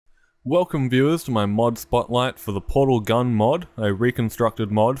Welcome viewers to my mod spotlight for the Portal Gun mod, a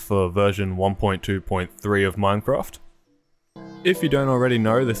reconstructed mod for version 1.2.3 of Minecraft. If you don't already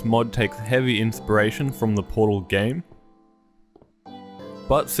know, this mod takes heavy inspiration from the Portal game,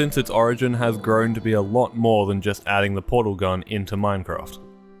 but since its origin has grown to be a lot more than just adding the Portal Gun into Minecraft.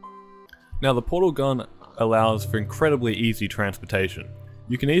 Now the Portal Gun allows for incredibly easy transportation.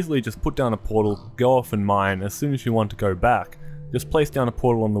 You can easily just put down a portal, go off and mine. As soon as you want to go back, just place down a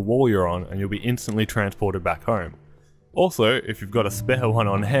portal on the wall you're on and you'll be instantly transported back home. Also, if you've got a spare one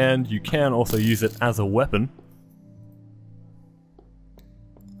on hand, you can also use it as a weapon.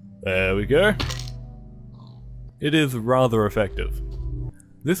 There we go. It is rather effective.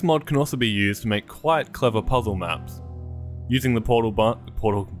 This mod can also be used to make quite clever puzzle maps. Using the portal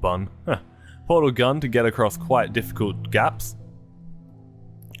gun to get across quite difficult gaps.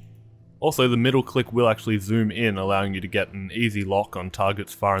 Also, the middle click will actually zoom in, allowing you to get an easy lock on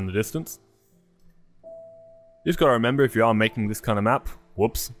targets far in the distance. You just gotta remember, if you are making this kind of map,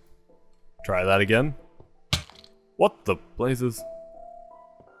 whoops, try that again. What the blazes?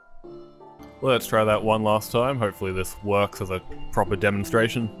 Let's try that one last time. Hopefully this works as a proper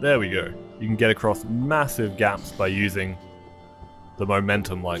demonstration. There we go. You can get across massive gaps by using the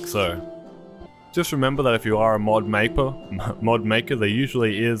momentum like so. Just remember that if you are a mod maker, there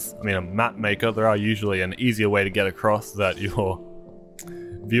usually is, a map maker, there are usually an easier way to get across that your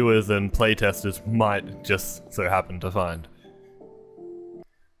viewers and playtesters might just so happen to find.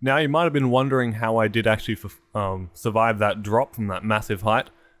 Now you might have been wondering how I did actually survive that drop from that massive height.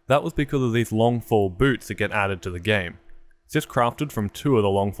 That was because of these long fall boots that get added to the game. It's just crafted from 2 of the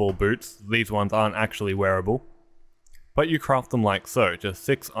long fall boots. These ones aren't actually wearable. But you craft them like so, just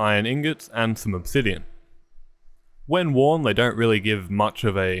 6 iron ingots and some obsidian. When worn, they don't really give much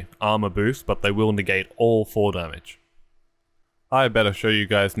of a armor boost, but they will negate all fall damage. I better show you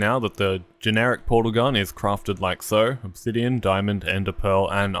guys now that the generic portal gun is crafted like so: obsidian, diamond, ender pearl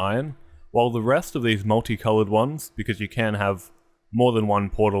and iron, while the rest of these multicolored ones, because you can have more than one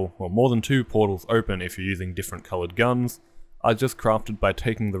portal, or more than 2 portals open if you're using different colored guns, are just crafted by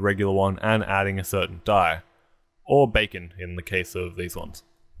taking the regular one and adding a certain dye. Or bacon in the case of these ones.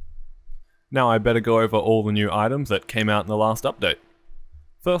 Now I better go over all the new items that came out in the last update.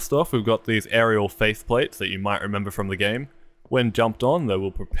 First off, we've got these aerial faceplates that you might remember from the game. When jumped on, they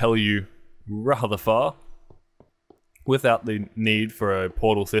will propel you rather far, without the need for a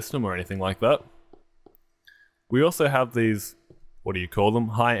portal system or anything like that. We also have these,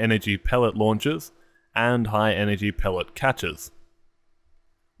 high energy pellet launchers and high energy pellet catchers.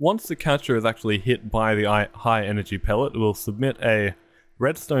 Once the catcher is actually hit by the high energy pellet, it will submit a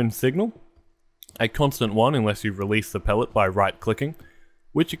redstone signal, a constant one unless you release the pellet by right clicking,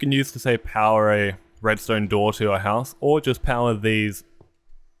 which you can use to say power a redstone door to your house, or just power these,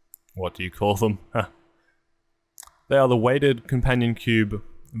 They are the weighted companion cube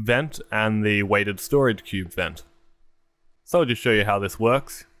vent and the weighted storage cube vent. So I'll just show you how this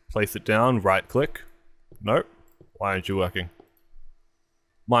works. Place it down, right click. Nope, why aren't you working?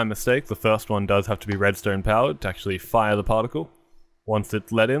 My mistake, the first one does have to be redstone powered to actually fire the particle. Once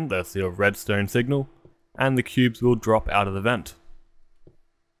it's let in, there's your redstone signal, and the cubes will drop out of the vent.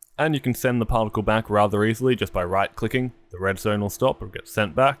 And you can send the particle back rather easily just by right clicking. The redstone will stop or get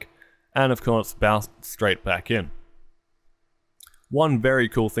sent back, and of course bounce straight back in. One very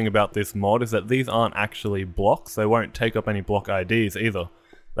cool thing about this mod is that these aren't actually blocks. They won't take up any block IDs either.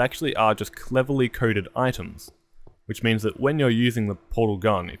 They actually are just cleverly coded items. Which means that when you're using the portal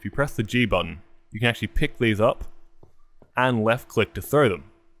gun, if you press the G button, you can actually pick these up and left click to throw them.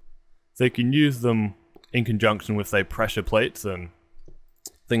 So you can use them in conjunction with, say, pressure plates and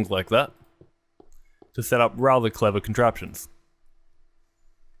things like that to set up rather clever contraptions.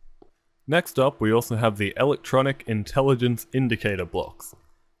 Next up, we also have the electronic intelligence indicator blocks.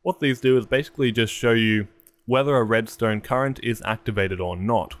 What these do is basically just show you whether a redstone current is activated or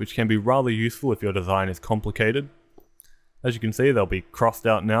not, which can be rather useful if your design is complicated. As you can see, they'll be crossed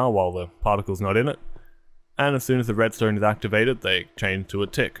out now while the particle's not in it, and as soon as the redstone is activated, they change to a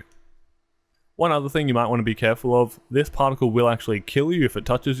tick. One other thing you might want to be careful of, this particle will actually kill you if it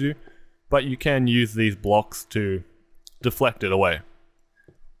touches you, but you can use these blocks to deflect it away.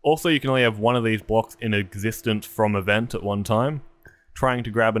 Also, you can only have one of these blocks in existence from a vent at one time. Trying to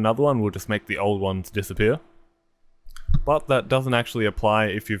grab another one will just make the old ones disappear. But that doesn't actually apply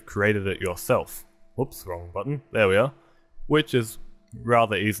if you've created it yourself. Whoops, wrong button. There we are. Which is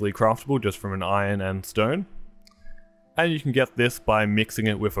rather easily craftable just from an iron and stone. And you can get this by mixing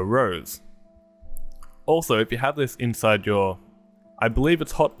it with a rose. Also, if you have this inside your, I believe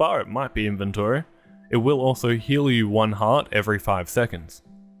it's hotbar, it might be inventory, it will also heal you 1 heart every 5 seconds.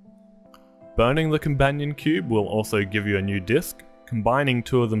 Burning the companion cube will also give you a new disc. Combining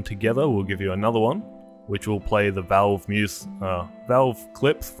two of them together will give you another one, which will play the Valve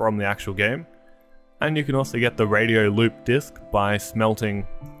clips from the actual game. And you can also get the radio loop disc by smelting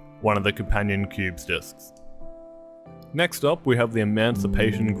one of the companion cube's discs. Next up, we have the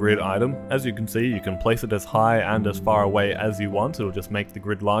Emancipation Grid item. As you can see, you can place it as high and as far away as you want, it'll just make the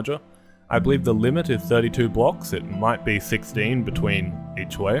grid larger. I believe the limit is 32 blocks, it might be 16 between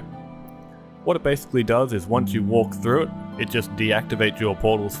each way. What it basically does is once you walk through it, it just deactivates your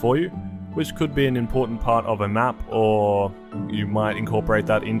portals for you, which could be an important part of a map, or you might incorporate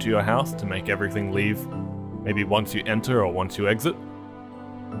that into your house to make everything leave, maybe once you enter or once you exit.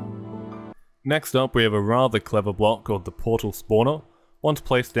 Next up, we have a rather clever block called the Portal Spawner. Once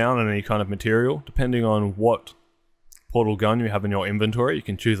placed down on any kind of material, depending on what portal gun you have in your inventory, you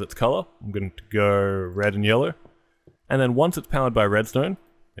can choose its color. I'm going to go red and yellow. And then once it's powered by redstone,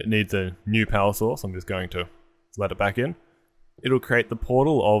 it needs a new power source. I'm just going to let it back in. It'll create the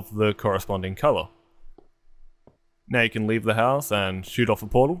portal of the corresponding color. Now you can leave the house and shoot off a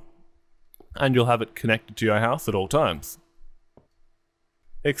portal, and you'll have it connected to your house at all times.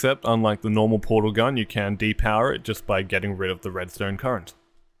 Except, unlike the normal portal gun, you can depower it just by getting rid of the redstone current.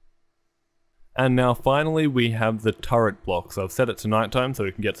 And now finally we have the turret block. So I've set it to nighttime so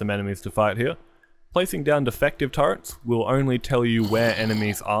we can get some enemies to fight here. Placing down defective turrets will only tell you where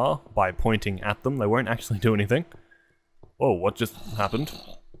enemies are by pointing at them. They won't actually do anything. Whoa, what just happened?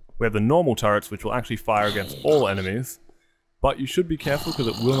 We have the normal turrets which will actually fire against all enemies. But you should be careful because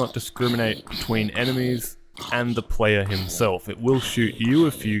it will not discriminate between enemies and the player himself. It will shoot you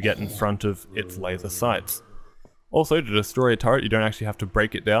if you get in front of its laser sights. Also, to destroy a turret, you don't actually have to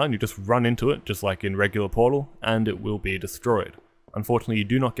break it down, you just run into it, just like in regular Portal, and it will be destroyed. Unfortunately, you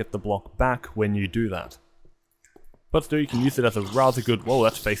do not get the block back when you do that. But still, you can use it as a rather good... Whoa,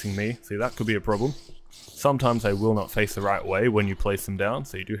 that's facing me. See, that could be a problem. Sometimes they will not face the right way when you place them down,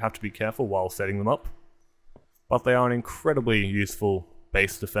 so you do have to be careful while setting them up. But they are an incredibly useful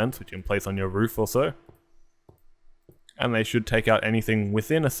base defense, which you can place on your roof or so. And they should take out anything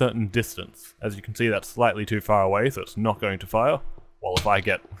within a certain distance. As you can see, that's slightly too far away, so it's not going to fire. Well, if I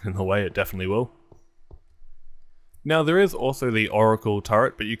get in the way, it definitely will. Now, there is also the Oracle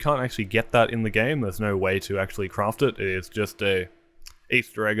turret, but you can't actually get that in the game. There's no way to actually craft it. It is just a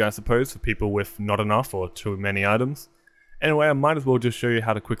Easter egg, I suppose, for people with not enough or too many items. Anyway, I might as well just show you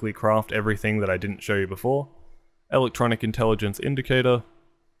how to quickly craft everything that I didn't show you before. Electronic Intelligence Indicator.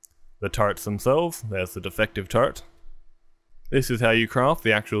 The turrets themselves. There's the defective turret. This is how you craft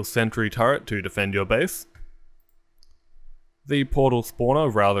the actual sentry turret to defend your base. The portal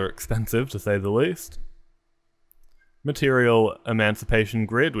spawner, rather expensive to say the least. Material Emancipation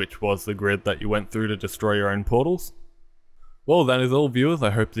Grid, which was the grid that you went through to destroy your own portals. Well, that is all, viewers. I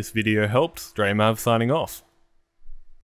hope this video helped. StrayMav signing off.